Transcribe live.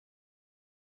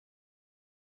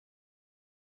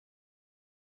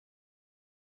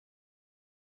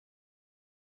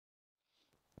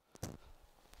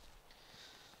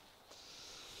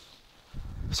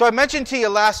So I mentioned to you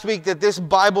last week that this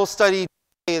Bible study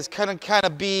is kind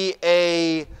of be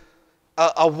a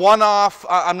one-off.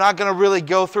 I'm not going to really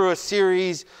go through a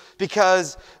series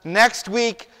because next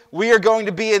week we are going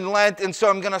to be in Lent, and so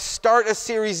I'm going to start a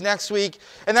series next week.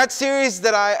 And that series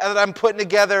that I'm putting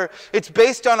together, it's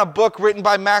based on a book written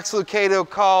by Max Lucado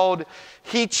called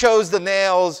He Chose the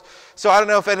Nails. So I don't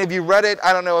know if any of you read it.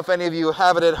 I don't know if any of you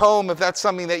have it at home. If that's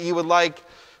something that you would like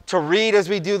to read as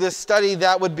we do this study,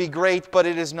 that would be great, but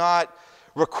it is not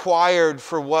required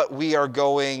for what we are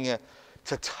going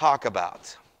to talk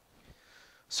about.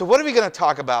 So what are we going to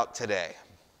talk about today?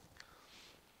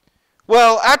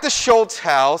 Well, at the Schultz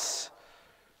house,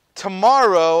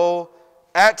 tomorrow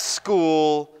at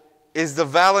school is the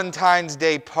Valentine's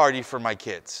Day party for my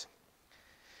kids.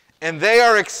 And they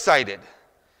are excited.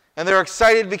 And they're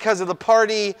excited because of the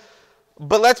party,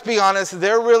 but let's be honest,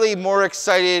 they're really more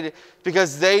excited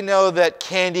because they know that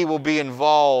candy will be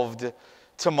involved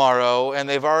tomorrow, and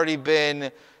they've already been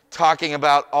talking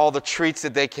about all the treats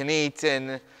that they can eat,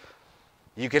 and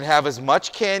you can have as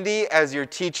much candy as your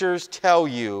teachers tell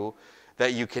you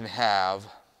that you can have.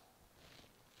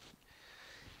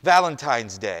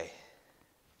 Valentine's Day.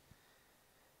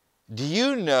 Do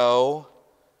you know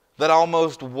that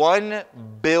almost 1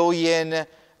 billion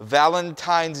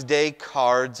Valentine's Day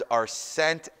cards are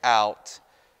sent out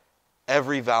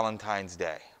every Valentine's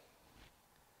Day?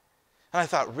 And I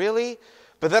thought, really?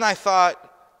 But then I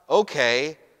thought,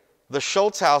 okay, the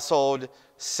Schultz household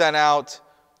sent out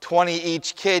 20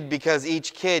 each kid because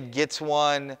each kid gets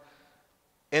one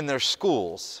in their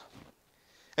schools.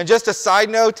 And just a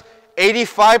side note,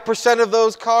 85% of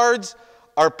those cards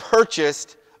are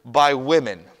purchased by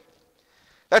women.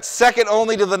 That's second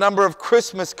only to the number of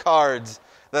Christmas cards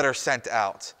that are sent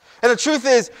out. And the truth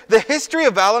is, the history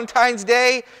of Valentine's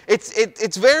Day,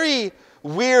 it's very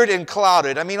weird and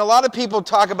clouded. I mean, a lot of people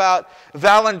talk about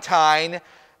Valentine,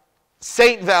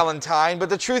 Saint Valentine, but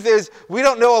the truth is, we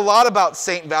don't know a lot about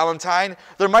Saint Valentine.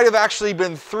 There might have actually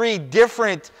been 3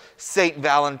 different Saint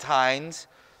Valentines.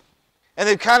 And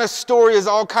the kind of story is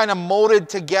all kind of molded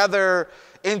together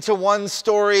into one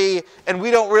story, and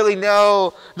we don't really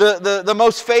know. The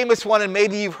most famous one, and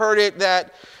maybe you've heard it,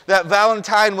 that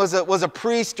Valentine was a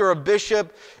priest or a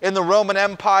bishop in the Roman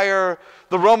Empire.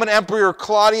 The Roman Emperor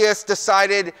Claudius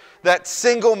decided that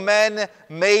single men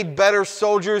made better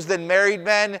soldiers than married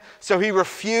men, so he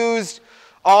refused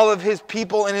all of his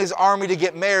people in his army to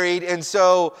get married, and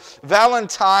so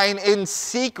Valentine, in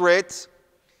secret,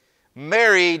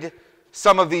 married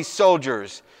some of these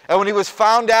soldiers. And when he was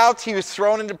found out, he was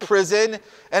thrown into prison,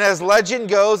 and as legend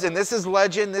goes, and this is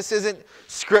legend, this isn't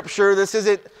scripture, this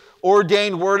isn't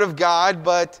ordained word of God,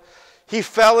 but he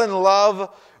fell in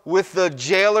love with the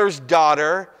jailer's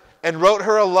daughter and wrote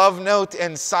her a love note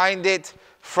and signed it,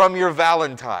 "From your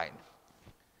Valentine."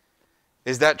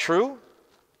 Is that true?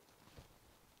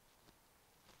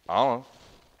 I don't know.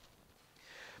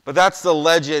 But that's the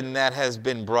legend that has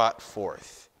been brought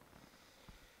forth.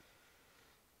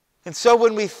 And so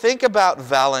when we think about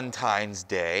Valentine's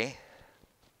Day,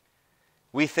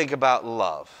 we think about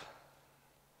love.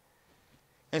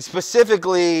 And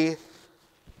specifically,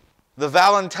 the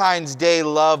Valentine's Day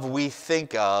love we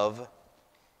think of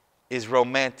is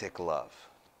romantic love.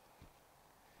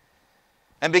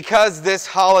 And because this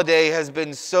holiday has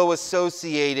been so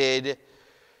associated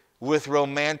with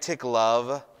romantic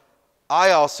love, I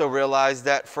also realize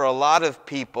that for a lot of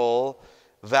people,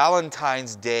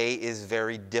 Valentine's Day is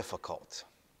very difficult.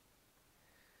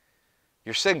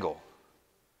 You're single.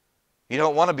 You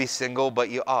don't want to be single, but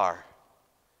you are.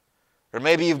 Or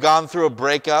maybe you've gone through a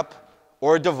breakup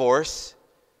or a divorce.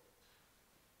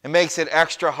 It makes it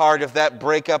extra hard if that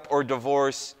breakup or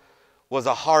divorce was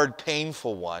a hard,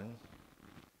 painful one.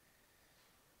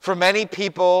 For many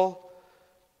people,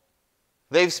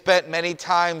 they've spent many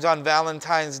times on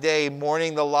Valentine's Day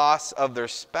mourning the loss of their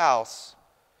spouse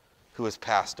who has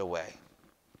passed away.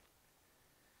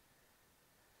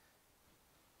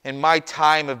 In my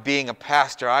time of being a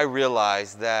pastor, I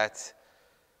realized that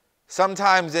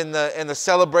sometimes in the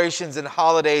celebrations and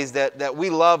holidays that we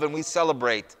love and we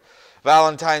celebrate,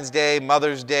 Valentine's Day,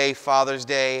 Mother's Day, Father's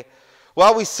Day,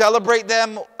 while we celebrate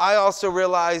them, I also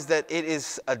realize that it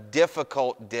is a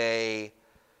difficult day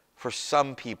for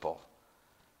some people.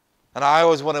 And I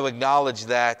always want to acknowledge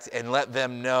that and let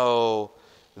them know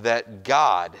that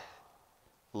God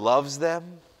loves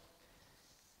them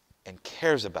and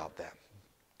cares about them.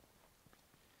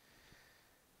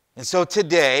 And so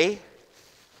today,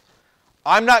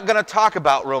 I'm not going to talk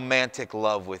about romantic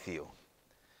love with you.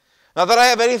 Not that I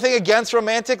have anything against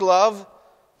romantic love.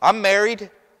 I'm married.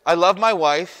 I love my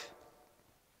wife.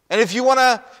 And if you want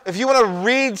to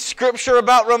read scripture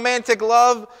about romantic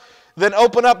love, then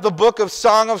open up the book of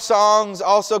Song of Songs,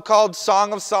 also called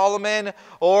Song of Solomon,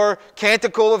 or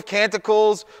Canticle of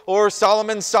Canticles, or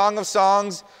Solomon's Song of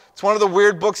Songs. It's one of the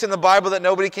weird books in the Bible that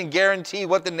nobody can guarantee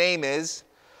what the name is.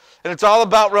 And it's all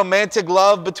about romantic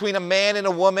love between a man and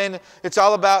a woman. It's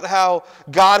all about how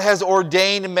God has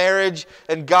ordained marriage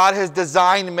and God has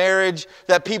designed marriage,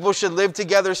 that people should live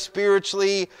together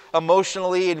spiritually,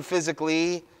 emotionally, and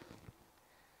physically.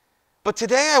 But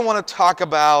today I want to talk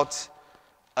about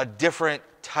a different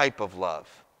type of love.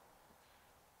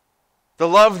 The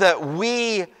love that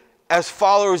we, as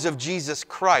followers of Jesus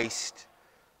Christ,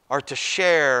 are to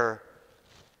share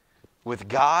with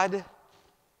God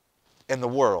and the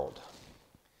world.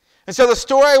 And so the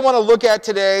story I want to look at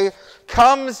today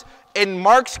comes in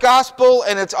Mark's gospel,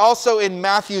 and it's also in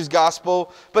Matthew's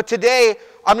gospel. But today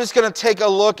I'm just going to take a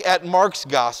look at Mark's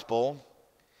gospel.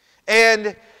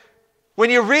 And when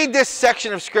you read this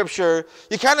section of scripture,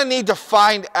 you kind of need to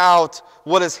find out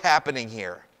what is happening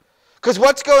here. Because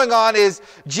what's going on is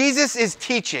Jesus is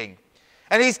teaching.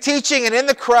 And he's teaching, and in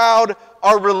the crowd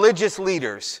are religious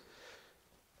leaders.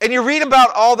 And you read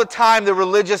about all the time the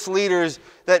religious leaders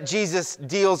that Jesus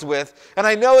deals with. And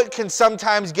I know it can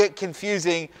sometimes get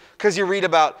confusing because you read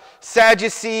about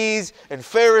Sadducees and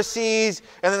Pharisees,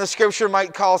 and then the scripture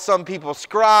might call some people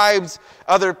scribes,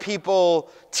 other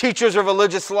people teachers of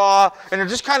religious law, and you're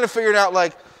just kind of figuring out,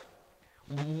 like,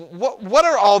 what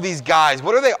are all these guys?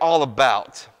 What are they all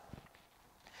about?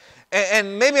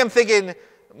 And maybe I'm thinking,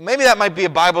 maybe that might be a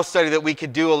Bible study that we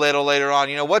could do a little later on.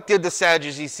 You know, what did the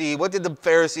Sadducees see? What did the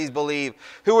Pharisees believe?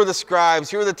 Who were the scribes?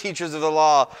 Who are the teachers of the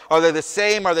law? Are they the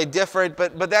same? Are they different?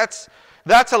 But that's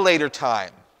a later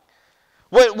time.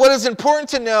 What is important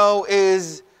to know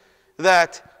is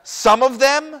that some of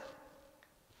them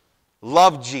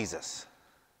loved Jesus,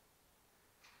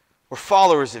 were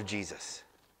followers of Jesus,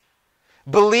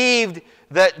 believed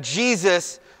that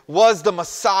Jesus was the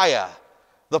Messiah,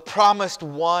 the promised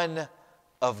one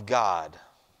of God.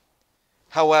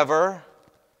 However,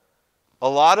 a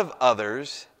lot of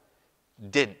others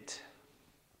didn't.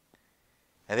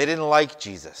 And they didn't like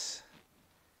Jesus.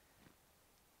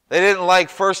 They didn't like,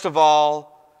 first of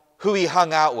all, who he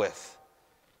hung out with.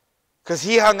 Because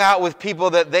he hung out with people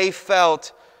that they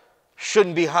felt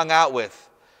shouldn't be hung out with,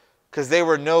 because they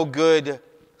were no good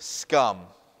scum.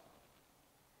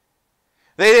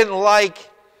 They didn't like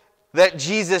that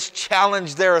Jesus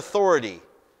challenged their authority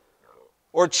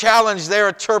or challenged their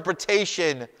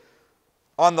interpretation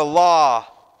on the law.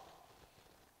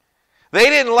 They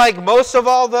didn't like, most of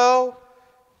all, though,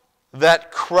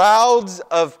 that crowds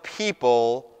of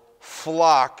people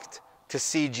flocked to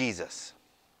see Jesus.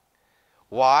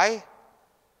 Why?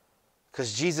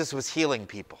 Because Jesus was healing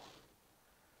people.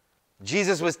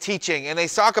 Jesus was teaching, and they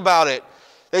talk about it.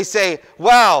 They say,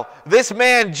 wow, this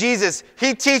man, Jesus,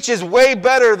 he teaches way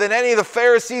better than any of the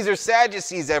Pharisees or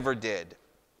Sadducees ever did.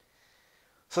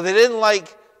 So they didn't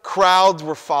like crowds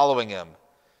were following him,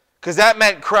 because that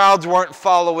meant crowds weren't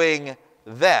following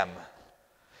them.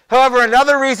 However,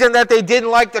 another reason that they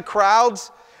didn't like the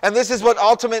crowds, and this is what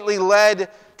ultimately led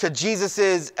to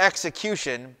Jesus'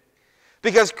 execution,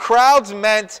 because crowds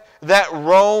meant that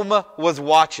Rome was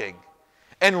watching,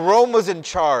 and Rome was in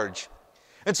charge.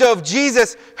 And so if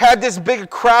Jesus had this big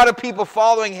crowd of people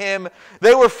following him,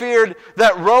 they were feared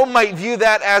that Rome might view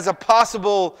that as a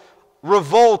possible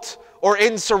revolt or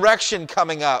insurrection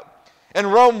coming up.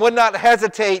 And Rome would not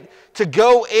hesitate to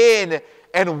go in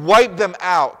and wipe them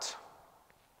out.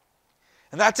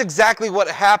 And that's exactly what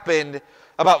happened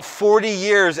about 40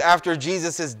 years after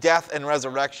Jesus' death and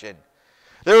resurrection.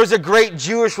 There was a great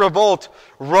Jewish revolt.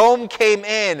 Rome came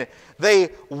in. They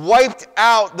wiped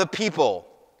out the people.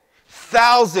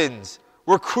 Thousands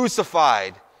were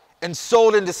crucified and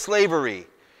sold into slavery.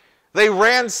 They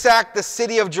ransacked the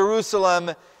city of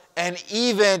Jerusalem and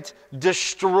even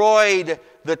destroyed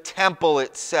the temple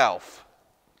itself.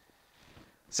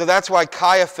 So that's why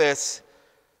Caiaphas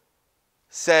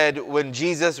said when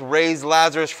Jesus raised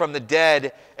Lazarus from the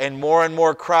dead and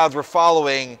more crowds were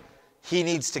following, he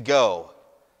needs to go.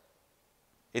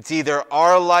 It's either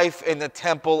our life in the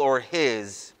temple or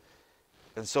his.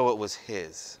 And so it was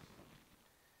his.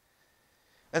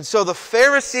 And so the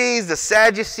Pharisees, the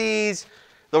Sadducees,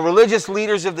 the religious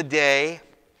leaders of the day,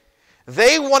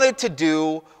 they wanted to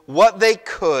do what they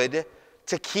could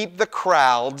to keep the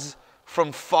crowds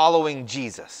from following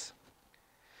Jesus.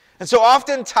 And so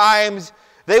oftentimes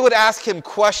they would ask him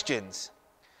questions.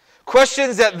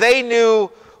 Questions that they knew,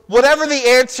 whatever the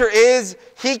answer is,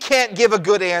 he can't give a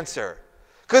good answer.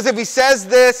 Because if he says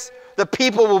this, the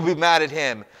people will be mad at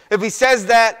him. If he says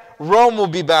that, Rome will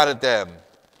be mad at them.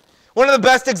 One of the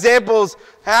best examples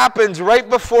happens right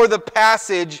before the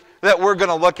passage that we're going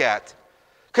to look at.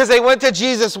 Because they went to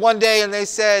Jesus one day and they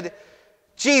said,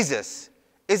 Jesus,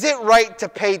 is it right to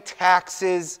pay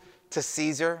taxes to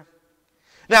Caesar?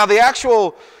 Now, the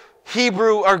actual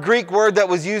Hebrew or Greek word that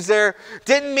was used there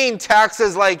didn't mean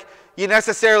taxes like you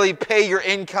necessarily pay your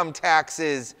income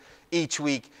taxes each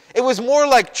week. It was more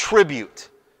like tribute.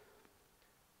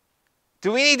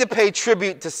 Do we need to pay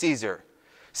tribute to Caesar?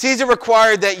 Caesar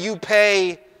required that you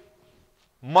pay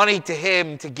money to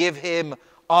him to give him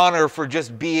honor for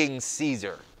just being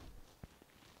Caesar.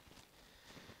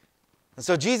 And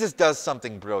so Jesus does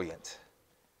something brilliant.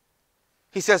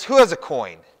 He says, who has a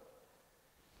coin?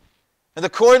 And the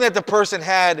coin that the person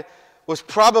had was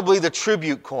probably the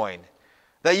tribute coin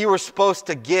that you were supposed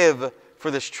to give for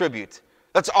this tribute.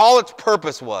 That's all its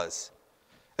purpose was.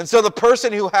 And so the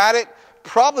person who had it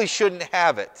probably shouldn't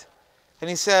have it. And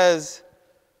he says,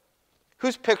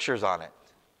 whose picture's on it?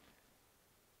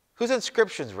 Whose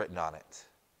inscription's written on it?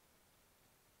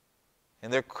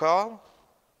 And they're called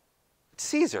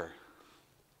Caesar.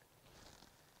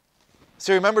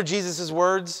 So remember Jesus'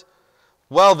 words?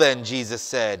 Well then, Jesus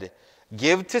said,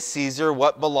 give to Caesar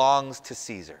what belongs to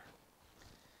Caesar,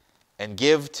 and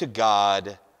give to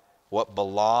God what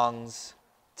belongs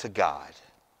to God.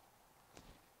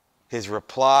 His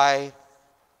reply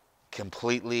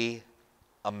completely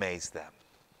amazed them.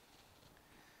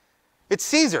 It's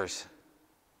Caesar's.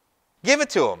 Give it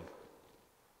to him.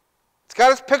 It's got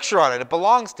his picture on it. It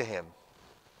belongs to him.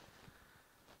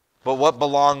 But what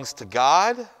belongs to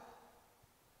God?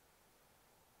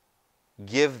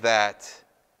 Give that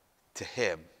to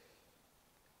him.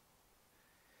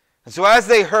 And so as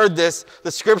they heard this,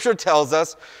 the scripture tells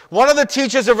us, one of the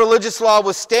teachers of religious law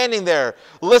was standing there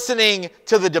listening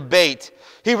to the debate.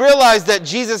 He realized that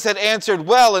Jesus had answered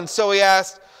well, and so he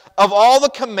asked, of all the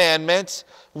commandments,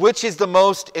 which is the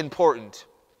most important?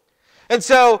 And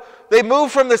so they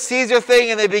move from the Caesar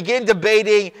thing and they begin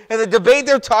debating. And the debate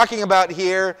they're talking about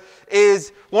here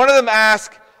is one of them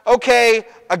asks, okay,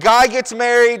 a guy gets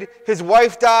married, his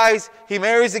wife dies, he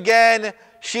marries again,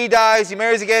 she dies, he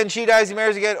marries again, she dies, he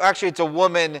marries again. Actually, it's a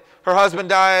woman. Her husband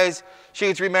dies, she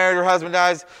gets remarried, her husband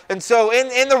dies. And so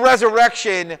in the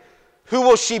resurrection, who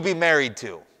will she be married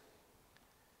to?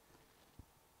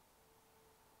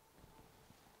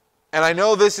 And I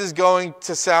know this is going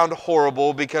to sound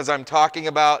horrible because I'm talking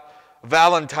about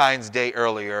Valentine's Day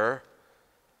earlier,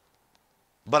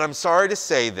 but I'm sorry to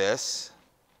say this,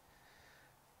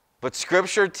 but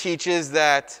Scripture teaches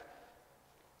that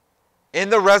in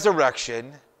the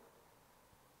resurrection,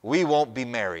 we won't be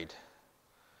married.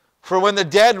 For when the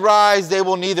dead rise, they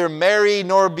will neither marry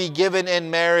nor be given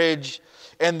in marriage.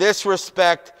 In this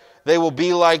respect, they will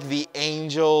be like the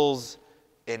angels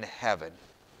in heaven.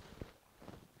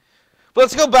 But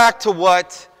let's go back to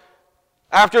what,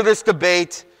 after this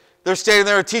debate, they're standing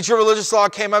there, a teacher of religious law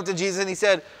came up to Jesus and he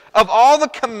said, of all the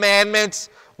commandments,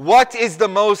 what is the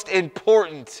most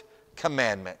important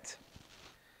commandment?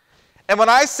 And when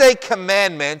I say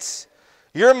commandments,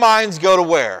 your minds go to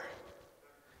where?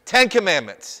 10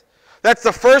 Commandments. That's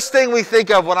the first thing we think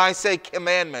of when I say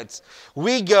commandments.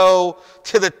 We go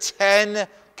to the 10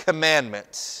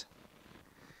 Commandments.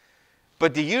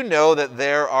 But do you know that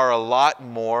there are a lot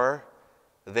more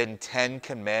than 10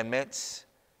 Commandments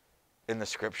in the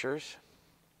Scriptures?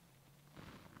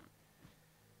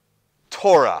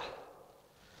 Torah.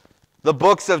 The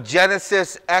books of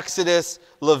Genesis, Exodus,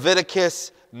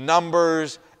 Leviticus,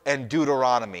 Numbers, and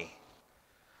Deuteronomy.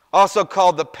 Also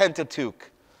called the Pentateuch,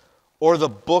 or the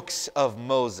books of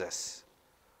Moses,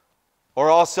 or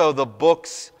also the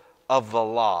books of the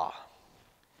law.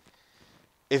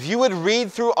 If you would read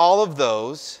through all of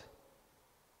those,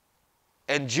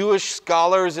 and Jewish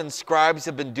scholars and scribes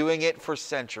have been doing it for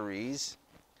centuries,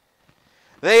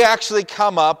 they actually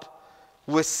come up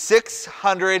with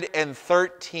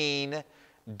 613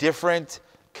 different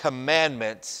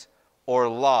commandments or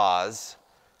laws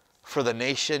for the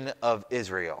nation of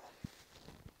Israel.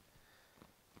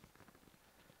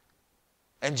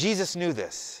 And Jesus knew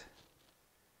this.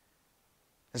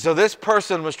 And so this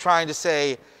person was trying to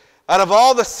say, out of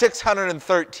all the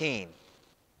 613,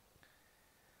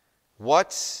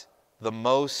 what's the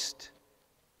most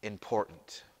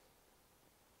important?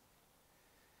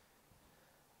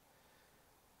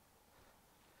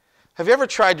 Have you ever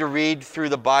tried to read through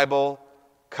the Bible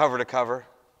cover to cover?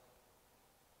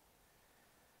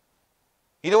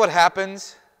 You know what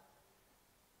happens?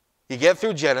 You get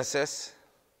through Genesis,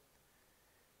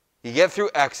 you get through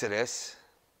Exodus,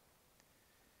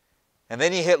 and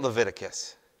then you hit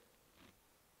Leviticus.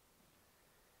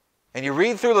 And you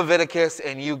read through Leviticus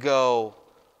and you go,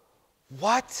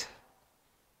 what?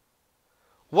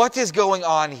 What is going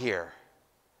on here?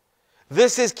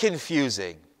 This is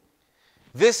confusing.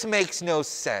 This makes no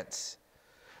sense.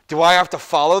 Do I have to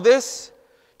follow this?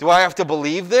 Do I have to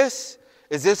believe this?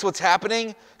 Is this what's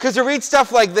happening? Because you read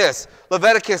stuff like this,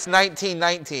 Leviticus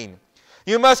 19:19.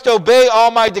 You must obey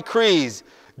all my decrees.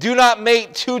 Do not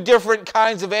mate two different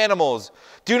kinds of animals.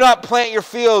 Do not plant your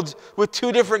fields with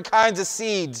two different kinds of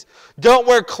seeds. Don't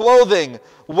wear clothing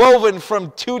woven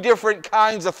from two different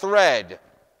kinds of thread.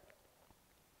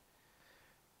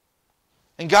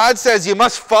 And God says you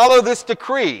must follow this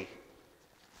decree.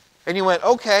 And you went,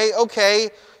 okay,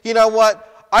 you know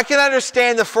what? I can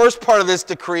understand the first part of this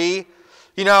decree.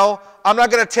 You know, I'm not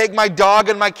going to take my dog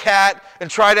and my cat and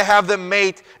try to have them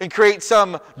mate and create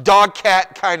some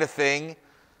dog-cat kind of thing.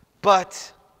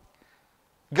 But,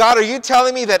 God, are you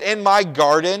telling me that in my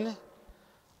garden,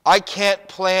 I can't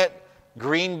plant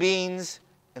green beans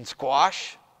and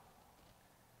squash?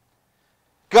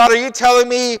 God, are you telling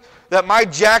me that my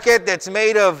jacket that's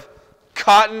made of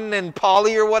cotton and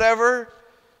poly or whatever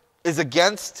is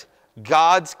against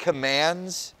God's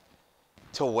commands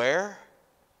to wear?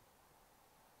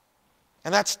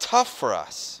 And that's tough for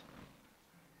us.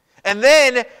 And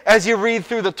then, as you read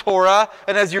through the Torah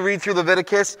and as you read through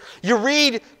Leviticus, you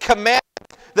read commands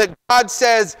that God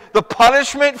says the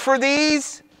punishment for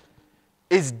these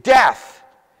is death.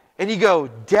 And you go,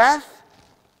 death?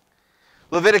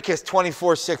 Leviticus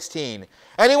 24:16.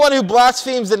 Anyone who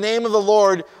blasphemes the name of the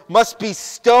Lord must be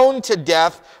stoned to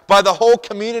death by the whole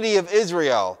community of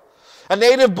Israel. A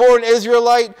native-born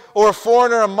Israelite or a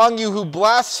foreigner among you who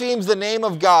blasphemes the name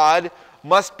of God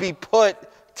must be put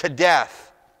to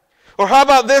death. Or how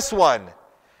about this one?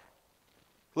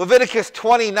 Leviticus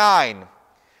 29.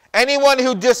 Anyone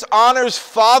who dishonors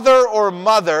father or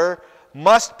mother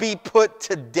must be put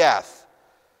to death.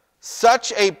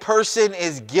 Such a person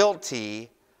is guilty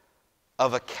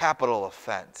of a capital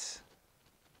offense.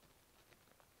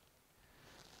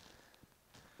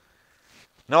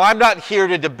 Now, I'm not here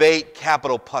to debate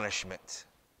capital punishment.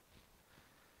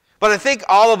 But I think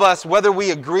all of us, whether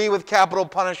we agree with capital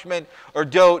punishment or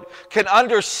don't, can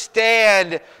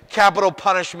understand capital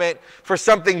punishment for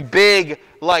something big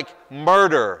like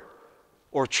murder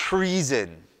or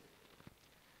treason.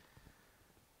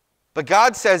 But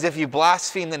God says if you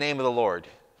blaspheme the name of the Lord,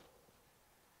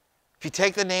 if you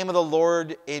take the name of the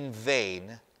Lord in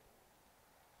vain,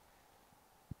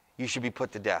 you should be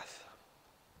put to death.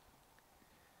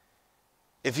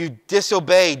 If you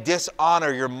disobey,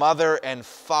 dishonor your mother and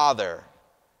father,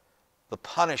 the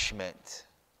punishment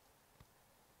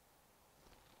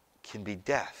can be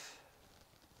death.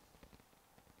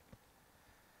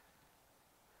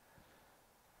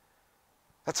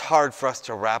 That's hard for us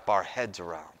to wrap our heads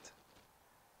around.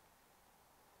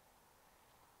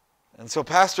 And so,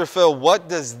 Pastor Phil, what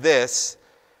does this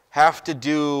have to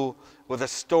do with a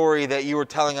story that you were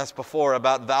telling us before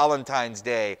about Valentine's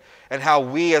Day and how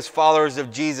we as followers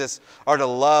of Jesus are to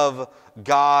love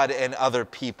God and other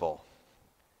people?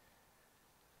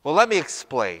 Well, let me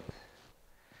explain.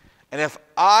 And if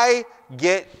I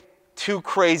get too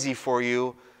crazy for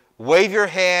you, wave your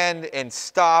hand and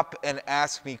stop and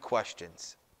ask me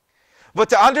questions. But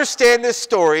to understand this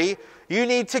story, you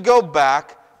need to go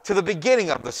back to the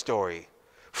beginning of the story.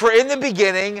 For in the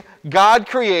beginning, God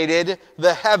created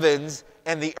the heavens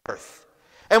and the earth.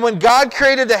 And when God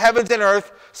created the heavens and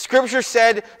earth, Scripture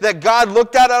said that God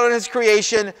looked out on His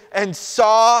creation and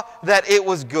saw that it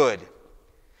was good.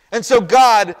 And so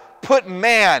God put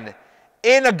man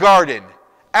in a garden,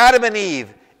 Adam and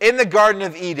Eve, in the Garden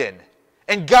of Eden.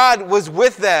 And God was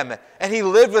with them, and He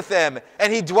lived with them,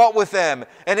 and He dwelt with them.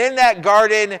 And in that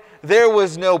garden, there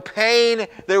was no pain,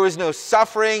 there was no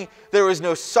suffering, there was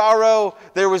no sorrow,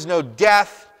 there was no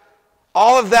death.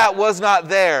 All of that was not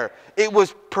there. It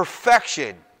was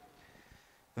perfection.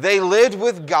 They lived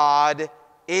with God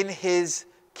in His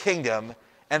kingdom,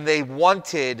 and they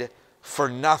wanted for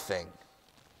nothing.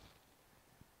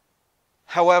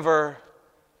 However,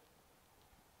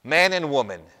 man and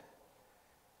woman,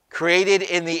 created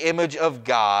in the image of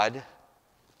God,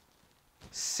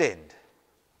 sinned.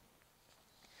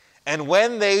 And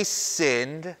when they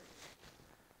sinned,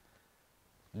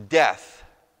 death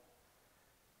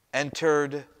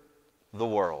entered the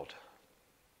world.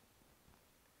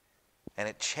 And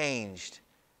it changed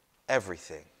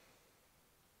everything.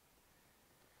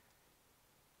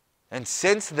 And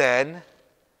since then,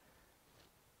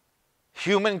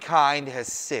 humankind has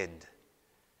sinned.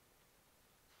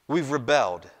 We've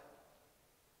rebelled.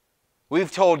 We've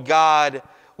told God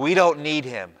we don't need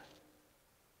Him,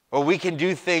 or we can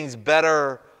do things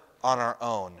better on our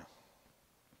own.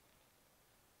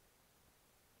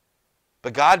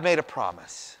 But God made a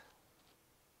promise.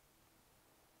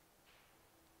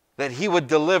 that he would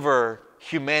deliver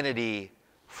humanity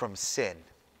from sin.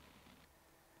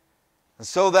 And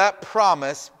so that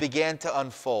promise began to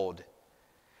unfold.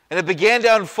 And it began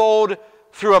to unfold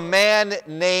through a man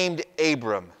named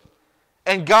Abram.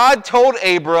 And God told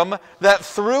Abram that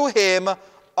through him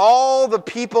all the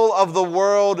people of the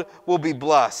world will be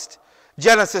blessed.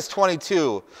 Genesis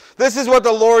 22. This is what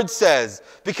the Lord says.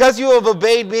 Because you have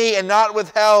obeyed me and not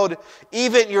withheld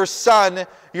even your son,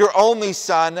 your only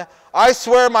son, I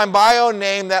swear by my own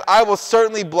name that I will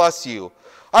certainly bless you.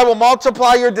 I will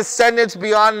multiply your descendants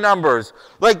beyond numbers,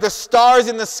 like the stars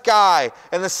in the sky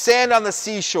and the sand on the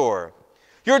seashore.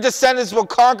 Your descendants will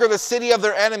conquer the city of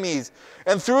their enemies,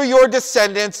 and through your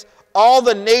descendants, all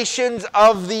the nations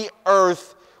of the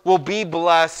earth will be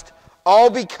blessed, all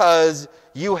because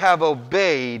you have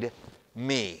obeyed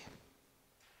me.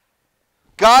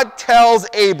 God tells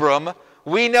Abram,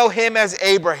 we know him as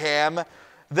Abraham,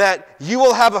 that you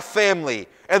will have a family,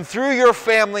 and through your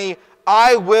family,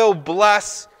 I will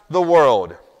bless the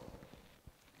world.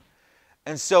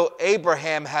 And so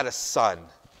Abraham had a son.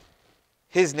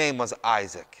 His name was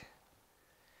Isaac.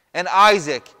 And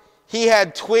Isaac, he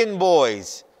had twin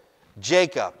boys,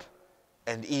 Jacob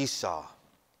and Esau.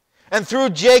 And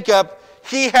through Jacob,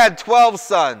 he had 12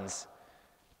 sons.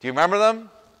 Do you remember them?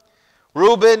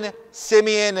 Reuben,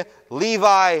 Simeon,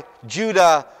 Levi,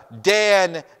 Judah,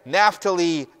 Dan,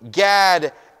 Naphtali,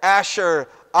 Gad, Asher,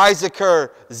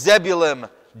 Issachar, Zebulun,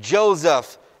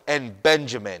 Joseph, and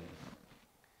Benjamin.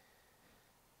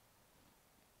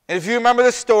 And if you remember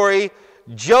the story,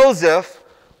 Joseph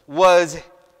was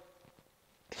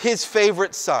his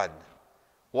favorite son.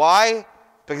 Why?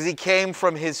 Because he came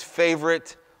from his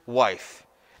favorite wife.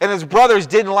 And his brothers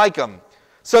didn't like him.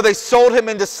 So they sold him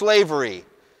into slavery.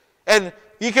 And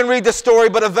you can read the story,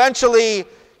 but eventually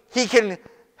he can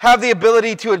have the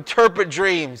ability to interpret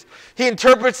dreams. He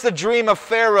interprets the dream of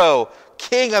Pharaoh,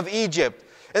 king of Egypt.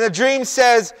 And the dream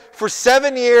says, for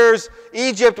 7 years,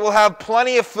 Egypt will have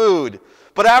plenty of food.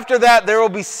 But after that, there will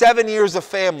be 7 years of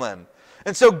famine.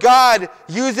 And so God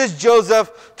uses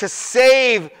Joseph to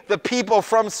save the people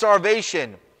from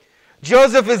starvation.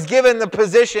 Joseph is given the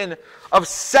position of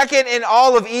second in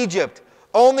all of Egypt,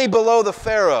 only below the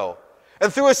Pharaoh.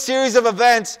 And through a series of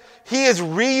events, he is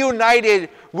reunited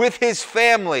with his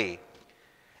family.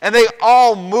 And they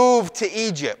all move to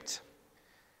Egypt.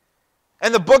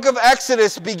 And the book of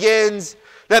Exodus begins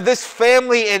that this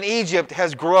family in Egypt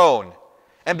has grown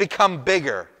and become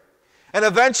bigger. And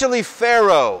eventually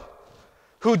Pharaoh,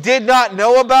 who did not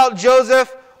know about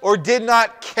Joseph or did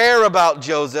not care about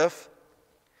Joseph.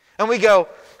 And we go,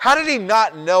 how did he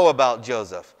not know about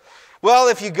Joseph? Well,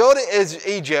 if you go to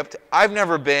Egypt, I've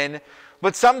never been,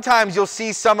 but sometimes you'll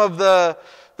see some of the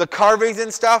carvings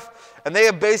and stuff, and they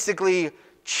have basically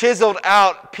chiseled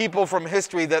out people from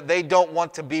history that they don't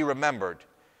want to be remembered.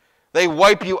 They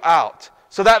wipe you out.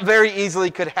 So that very easily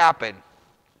could happen.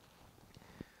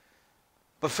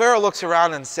 But Pharaoh looks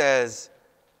around and says,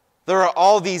 there are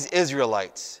all these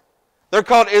Israelites. They're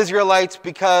called Israelites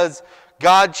because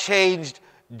God changed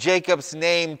Jacob's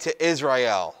name to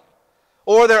Israel.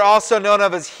 Or they're also known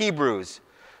as Hebrews.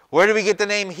 Where do we get the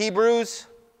name Hebrews?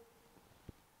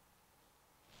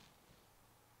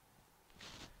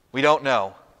 We don't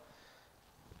know.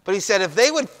 But he said if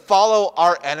they would follow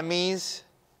our enemies,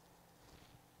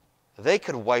 they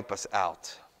could wipe us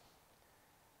out.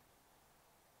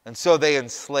 And so they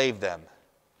enslaved them.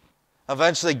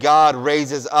 Eventually God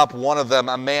raises up one of them,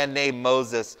 a man named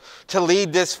Moses, to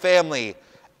lead this family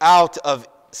out of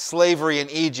slavery in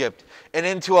Egypt and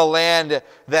into a land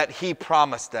that he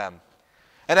promised them.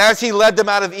 And as he led them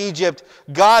out of Egypt,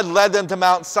 God led them to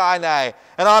Mount Sinai.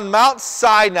 And on Mount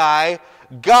Sinai,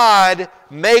 God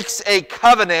makes a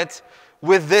covenant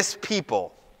with this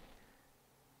people.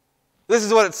 This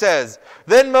is what it says.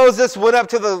 Then Moses went up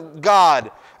to the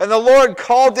God, and the Lord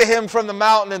called to him from the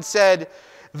mountain and said,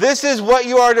 this is what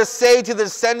you are to say to the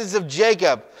descendants of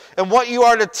Jacob, and what you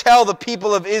are to tell the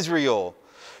people of Israel.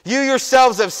 You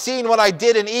yourselves have seen what I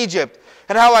did in Egypt,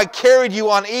 and how I carried you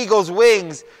on eagle's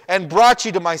wings and brought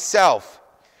you to myself.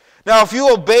 Now if you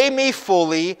obey me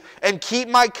fully and keep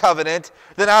my covenant,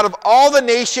 then out of all the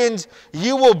nations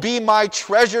you will be my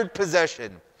treasured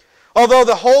possession. Although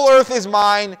the whole earth is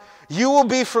mine, you will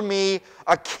be for me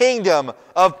a kingdom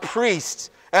of priests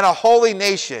and a holy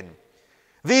nation.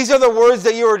 These are the words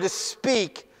that you are to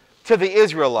speak to the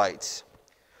Israelites.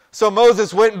 So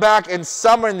Moses went back and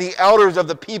summoned the elders of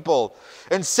the people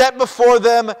and set before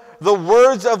them the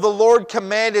words of the Lord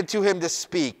commanded to him to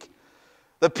speak.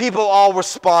 The people all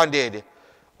responded,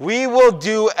 we will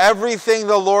do everything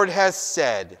the Lord has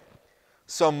said.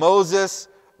 So Moses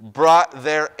brought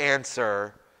their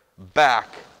answer back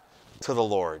to the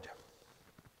Lord.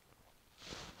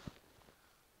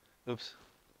 Oops.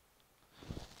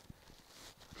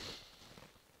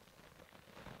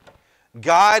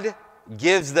 God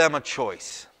gives them a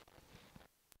choice.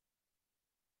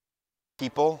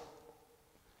 People,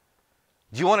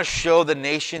 do you want to show the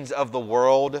nations of the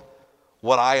world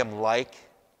what I am like?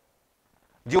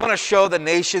 Do you want to show the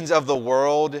nations of the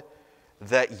world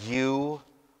that you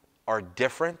are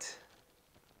different?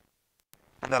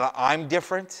 And that I'm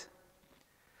different?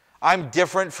 I'm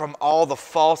different from all the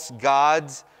false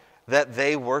gods that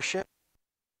they worship?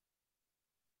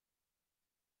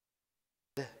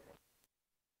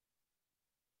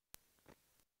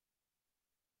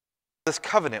 This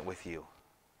covenant with you.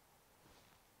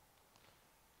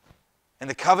 And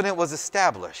the covenant was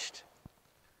established.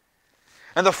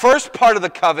 And the first part of the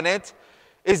covenant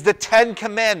is the 10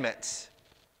 Commandments.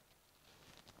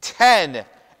 10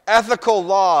 ethical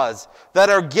laws that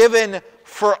are given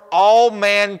for all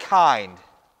mankind.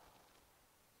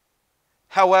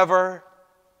 However,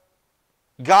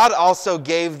 God also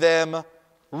gave them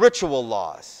ritual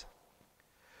laws.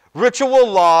 Ritual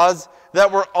laws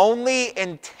that were only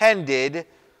intended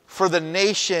for the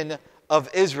nation of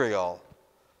Israel,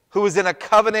 who was in a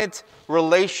covenant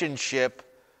relationship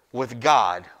with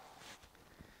God.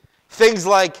 Things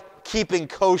like keeping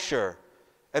kosher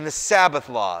and the Sabbath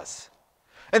laws.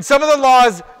 And some of the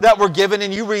laws that were given,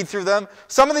 and you read through them,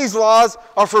 some of these laws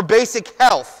are for basic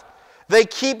health. They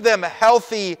keep them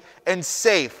healthy and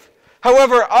safe.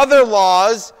 However, other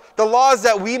laws, the laws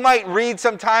that we might read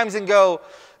sometimes and go,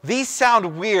 these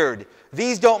sound weird.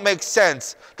 These don't make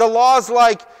sense. The laws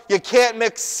like you can't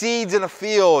mix seeds in a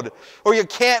field or you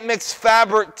can't mix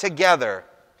fabric together.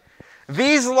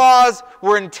 These laws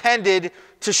were intended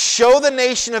to show the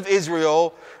nation of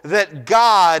Israel that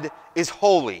God is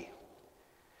holy.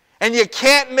 And you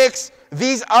can't mix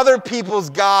these other people's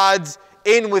gods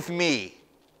in with me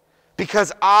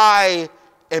because I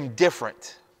am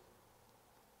different.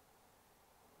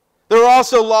 There are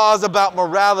also laws about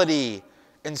morality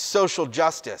and social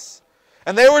justice.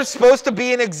 And they were supposed to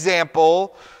be an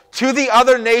example to the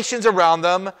other nations around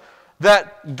them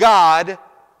that God,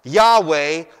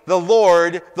 Yahweh, the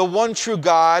Lord, the one true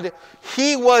God,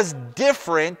 He was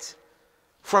different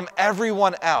from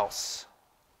everyone else.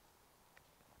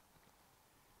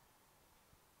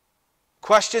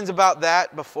 Questions about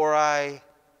that before I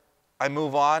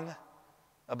move on?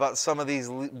 About some of these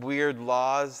weird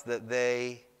laws that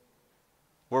they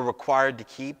were required to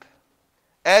keep?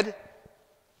 Ed?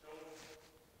 So,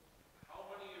 how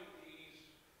many of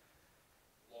these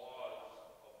laws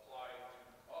apply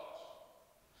to us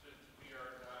since we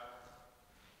are not?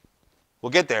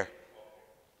 We'll get there.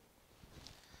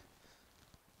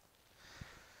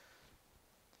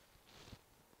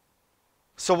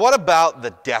 So what about the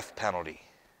death penalty?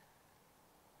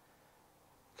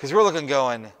 Because we're looking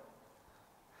going,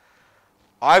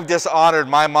 I've dishonored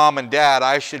my mom and dad,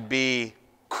 I should be...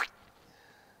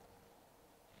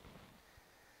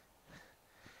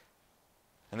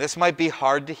 And this might be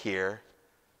hard to hear,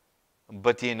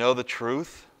 but do you know the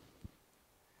truth?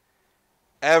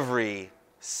 Every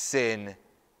sin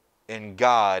in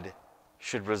God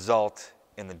should result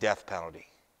in the death penalty.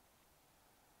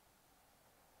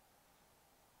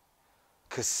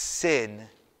 Because sin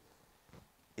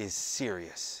is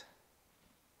serious.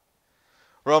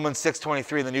 Romans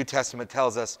 6:23 in the New Testament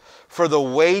tells us, for the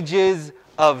wages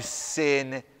of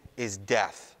sin is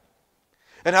death.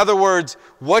 In other words,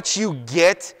 what you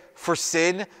get for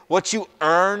sin, what you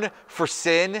earn for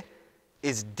sin,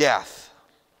 is death.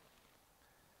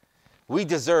 We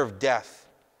deserve death,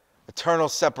 eternal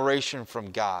separation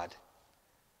from God.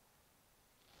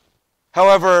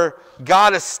 However,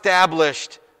 God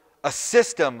established a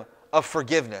system of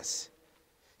forgiveness.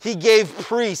 He gave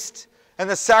priests and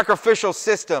the sacrificial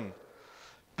system.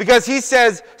 Because He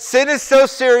says, sin is so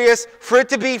serious, for it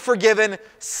to be forgiven,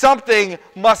 something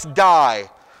must die.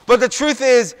 But the truth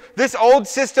is, this old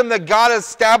system that God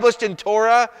established in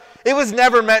Torah, it was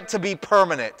never meant to be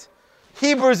permanent.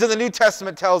 Hebrews in the New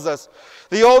Testament tells us,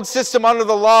 the old system under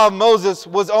the law of Moses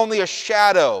was only a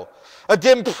shadow, a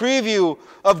dim preview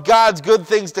of God's good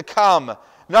things to come,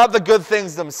 not the good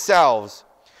things themselves.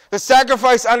 The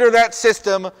sacrifice under that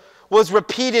system was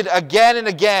repeated again and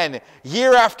again,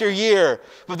 year after year,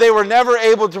 but they were never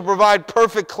able to provide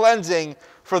perfect cleansing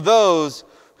for those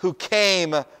who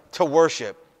came to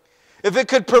worship. If it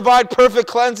could provide perfect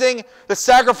cleansing, the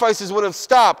sacrifices would have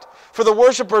stopped, for the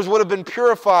worshipers would have been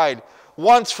purified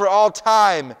once for all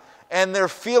time, and their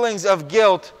feelings of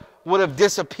guilt would have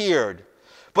disappeared.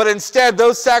 But instead,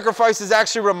 those sacrifices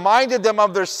actually reminded them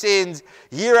of their sins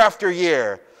year after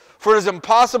year. For it is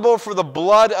impossible for the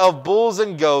blood of bulls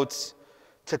and goats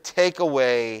to take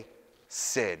away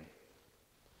sin.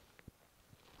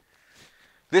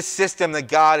 This system that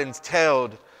God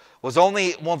entailed was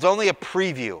only a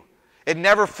preview. It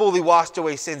never fully washed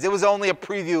away sins. It was only a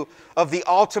preview of the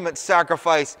ultimate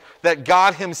sacrifice that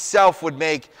God himself would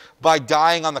make by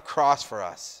dying on the cross for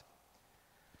us.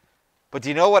 But do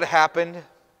you know what happened?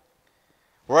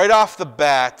 Right off the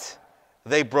bat,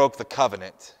 they broke the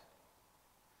covenant.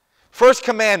 First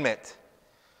commandment,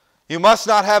 you must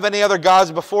not have any other gods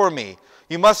before me.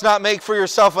 You must not make for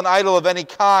yourself an idol of any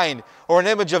kind or an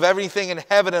image of anything in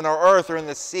heaven and or earth or in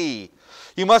the sea.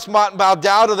 You must not bow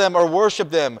down to them or worship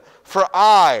them. For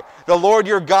I, the Lord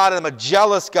your God, am a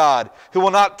jealous God who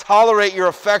will not tolerate your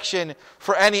affection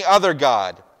for any other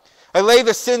God. I lay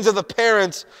the sins of the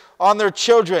parents on their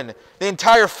children. The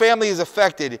entire family is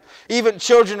affected, even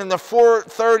children in the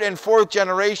third and fourth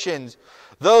generations,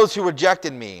 those who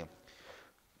rejected me.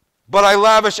 But I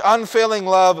lavish unfailing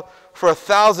love for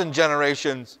 1,000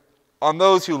 generations on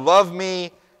those who love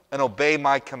me and obey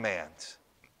my commands.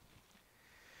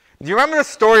 Do you remember the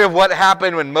story of what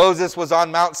happened when Moses was on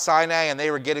Mount Sinai and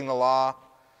they were getting the law?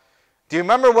 Do you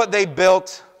remember what they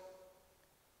built?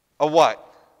 A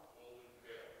what?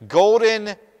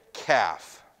 Golden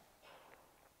calf.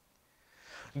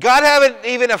 God hadn't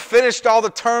even finished all the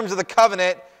terms of the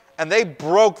covenant, and they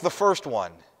broke the first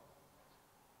one.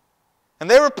 And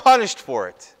they were punished for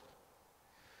it.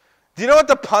 Do you know what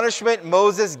the punishment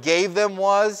Moses gave them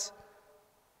was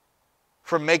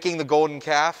for making the golden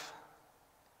calf?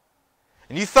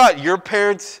 And you thought your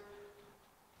parents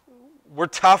were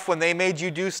tough when they made you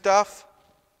do stuff?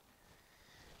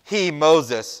 He,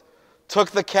 Moses, took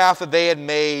the calf that they had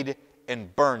made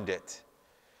and burned it.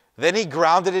 Then he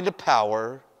ground it into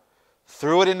powder,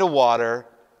 threw it into water,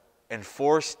 and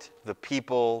forced the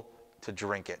people to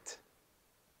drink it.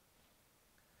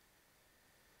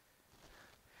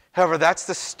 However, that's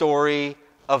the story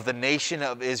of the nation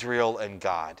of Israel and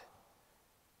God.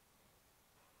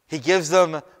 He gives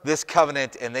them this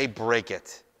covenant and they break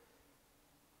it.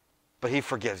 But he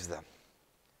forgives them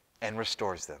and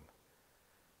restores them.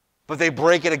 But they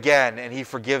break it again and he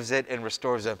forgives it and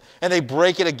restores them. And they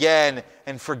break it again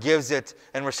and forgives it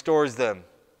and restores them.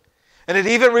 And it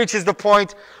even reaches the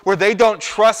point where they don't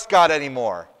trust God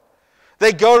anymore.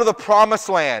 They go to the promised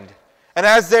land. And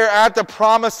as they're at the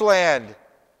promised land,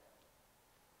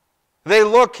 they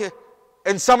look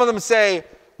and some of them say,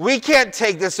 we can't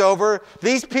take this over.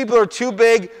 These people are too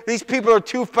big. These people are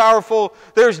too powerful.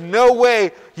 There's no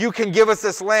way you can give us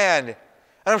this land. And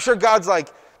I'm sure God's like,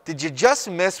 did you just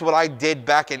miss what I did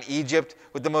back in Egypt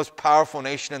with the most powerful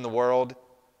nation in the world?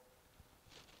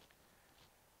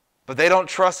 But they don't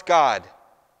trust God.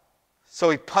 So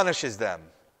he punishes them.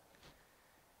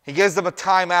 He gives them a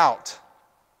timeout.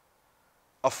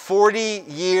 A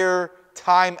 40-year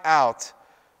timeout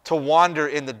to wander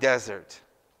in the desert.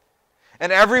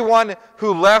 And everyone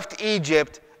who left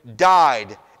Egypt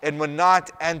died and would not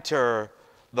enter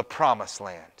the promised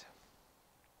land.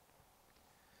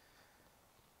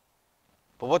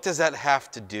 But what does that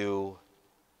have to do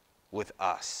with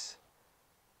us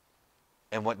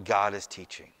and what God is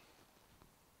teaching?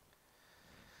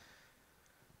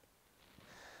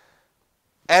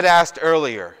 Ed asked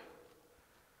earlier,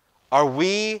 are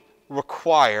we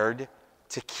required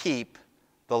to keep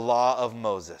the law of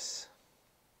Moses?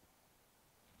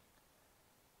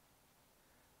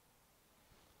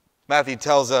 Matthew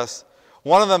tells us,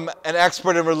 one of them, an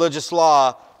expert in religious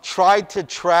law, tried to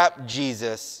trap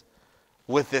Jesus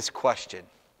with this question.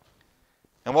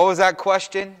 And what was that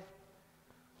question?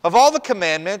 Of all the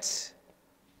commandments,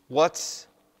 what's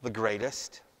the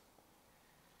greatest?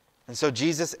 And so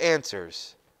Jesus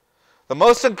answers, the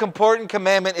most important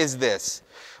commandment is this.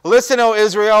 Listen, O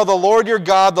Israel, the Lord your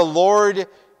God, the Lord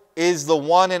is the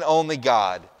one and only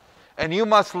God. And you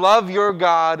must love your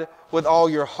God with all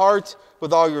your heart,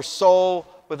 with all your soul,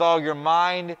 with all your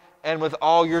mind, and with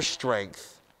all your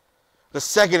strength. The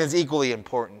second is equally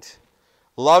important.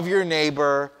 Love your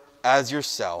neighbor as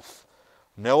yourself.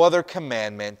 No other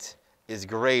commandment is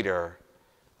greater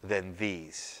than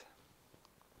these.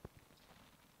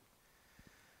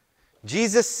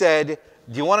 Jesus said,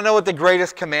 do you want to know what the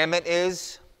greatest commandment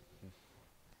is?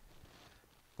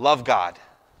 Love God.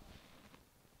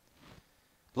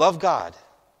 Love God.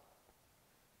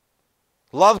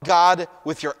 Love God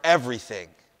with your everything.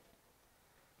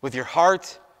 With your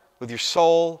heart, with your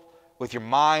soul, with your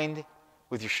mind,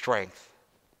 with your strength.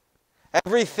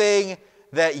 Everything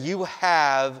that you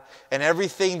have and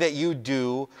everything that you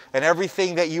do and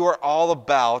everything that you are all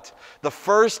about, the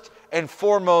first and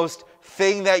foremost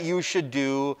thing that you should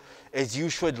do is you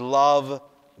should love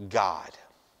God.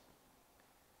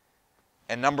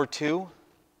 And number two,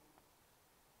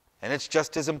 and it's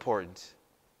just as important,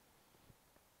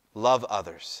 love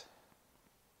others.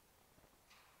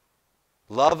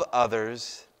 Love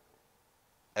others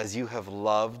as you have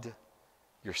loved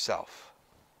yourself.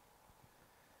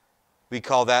 We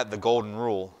call that the golden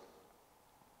rule.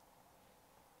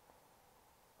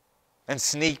 And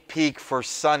sneak peek for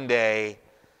Sunday,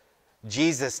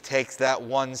 Jesus takes that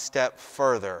one step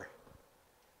further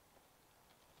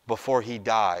before he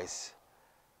dies.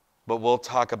 But we'll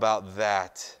talk about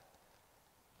that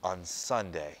on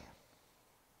Sunday.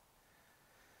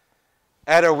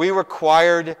 Ed, are we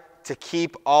required to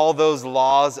keep all those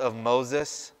laws of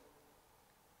Moses?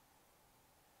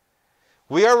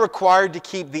 We are required to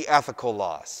keep the ethical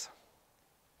laws.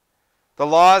 The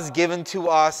laws given to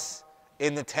us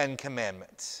in the Ten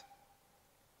Commandments.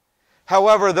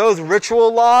 However, those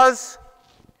ritual laws,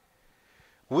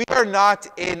 we are not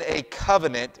in a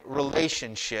covenant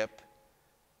relationship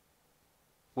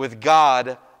with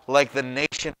God like the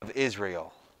nation of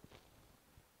Israel.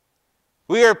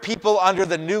 We are people under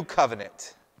the new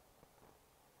covenant,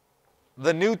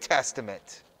 the New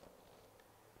Testament.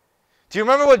 Do you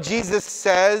remember what Jesus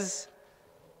says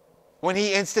when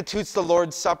he institutes the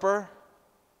Lord's Supper?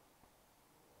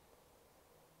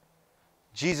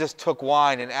 Jesus took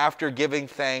wine, and after giving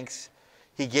thanks,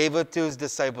 he gave it to his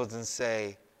disciples and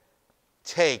say,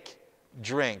 "Take,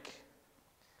 drink.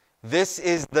 This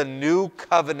is the new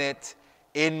covenant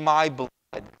in my blood,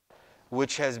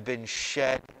 which has been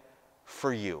shed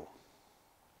for you."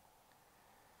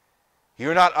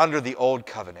 You're not under the old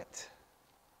covenant.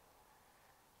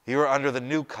 You are under the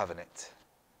new covenant.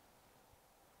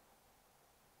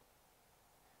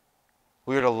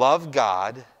 We are to love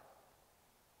God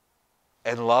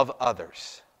and love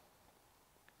others.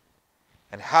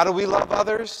 And how do we love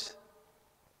others?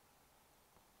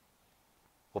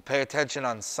 We'll pay attention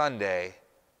on Sunday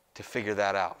to figure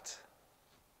that out.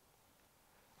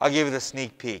 I'll give you the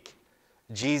sneak peek.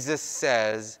 Jesus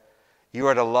says you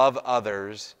are to love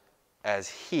others as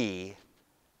he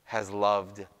has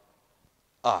loved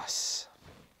us.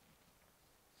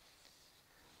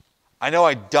 I know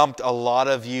I dumped a lot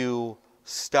of you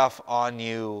stuff on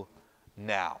you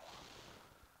now.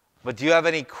 But do you have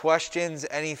any questions,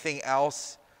 anything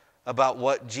else about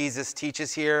what Jesus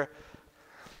teaches here?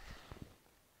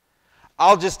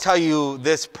 I'll just tell you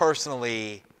this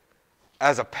personally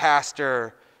as a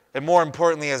pastor and more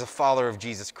importantly as a follower of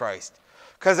Jesus Christ.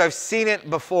 Because I've seen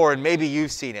it before and maybe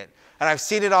you've seen it. And I've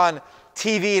seen it on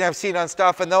TV and I've seen it on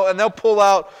stuff and they'll pull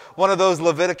out one of those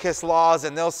Leviticus laws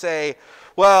and they'll say,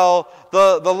 well,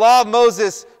 the law of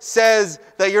Moses says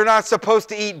that you're not supposed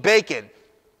to eat bacon.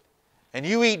 And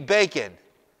you eat bacon.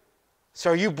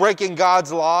 So are you breaking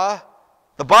God's law?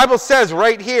 The Bible says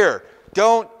right here,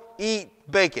 don't eat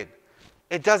bacon.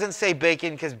 It doesn't say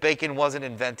bacon because bacon wasn't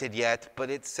invented yet, but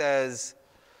it says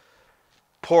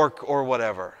pork or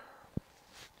whatever.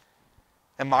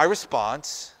 And my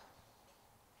response,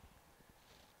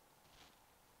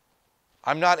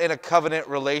 I'm not in a covenant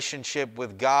relationship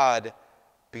with God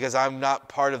because I'm not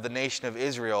part of the nation of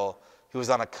Israel who is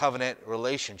on a covenant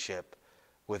relationship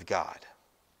with God.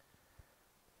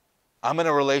 I'm in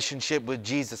a relationship with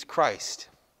Jesus Christ.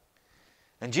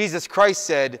 And Jesus Christ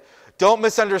said, "Don't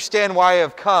misunderstand why I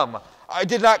have come. I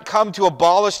did not come to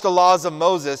abolish the laws of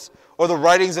Moses or the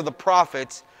writings of the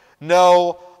prophets.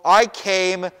 No, I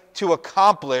came to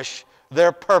accomplish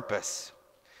their purpose."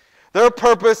 Their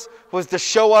purpose was to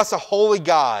show us a holy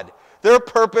God. Their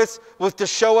purpose was to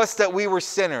show us that we were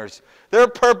sinners. Their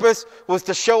purpose was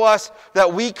to show us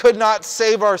that we could not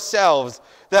save ourselves,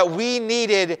 that we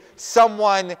needed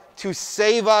someone to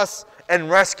save us and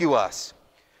rescue us.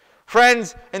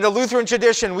 Friends, in the Lutheran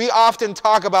tradition, we often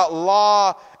talk about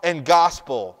law and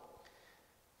gospel.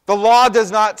 The law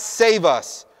does not save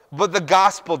us, but the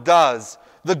gospel does.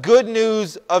 The good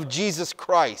news of Jesus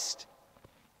Christ.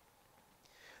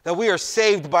 That we are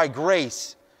saved by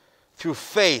grace through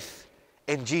faith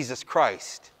in Jesus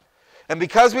Christ. And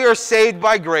because we are saved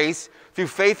by grace through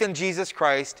faith in Jesus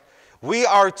Christ, we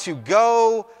are to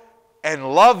go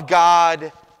and love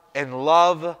God and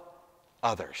love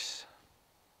others.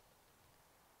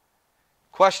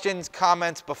 Questions,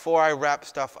 comments before I wrap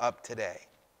stuff up today?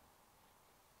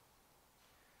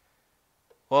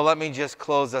 Well, let me just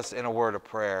close us in a word of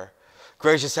prayer.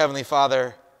 Gracious Heavenly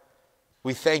Father,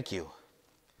 we thank you.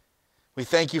 We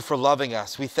thank you for loving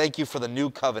us. We thank you for the new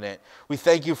covenant. We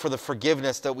thank you for the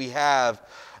forgiveness that we have,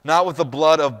 not with the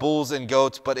blood of bulls and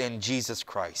goats, but in Jesus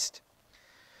Christ.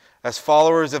 As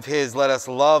followers of his, let us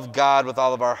love God with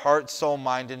all of our heart, soul,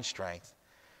 mind, and strength,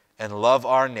 and love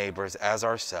our neighbors as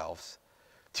ourselves,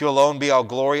 To you alone be all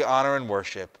glory, honor, and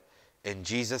worship. In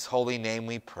Jesus' holy name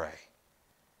we pray.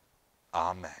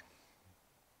 Amen.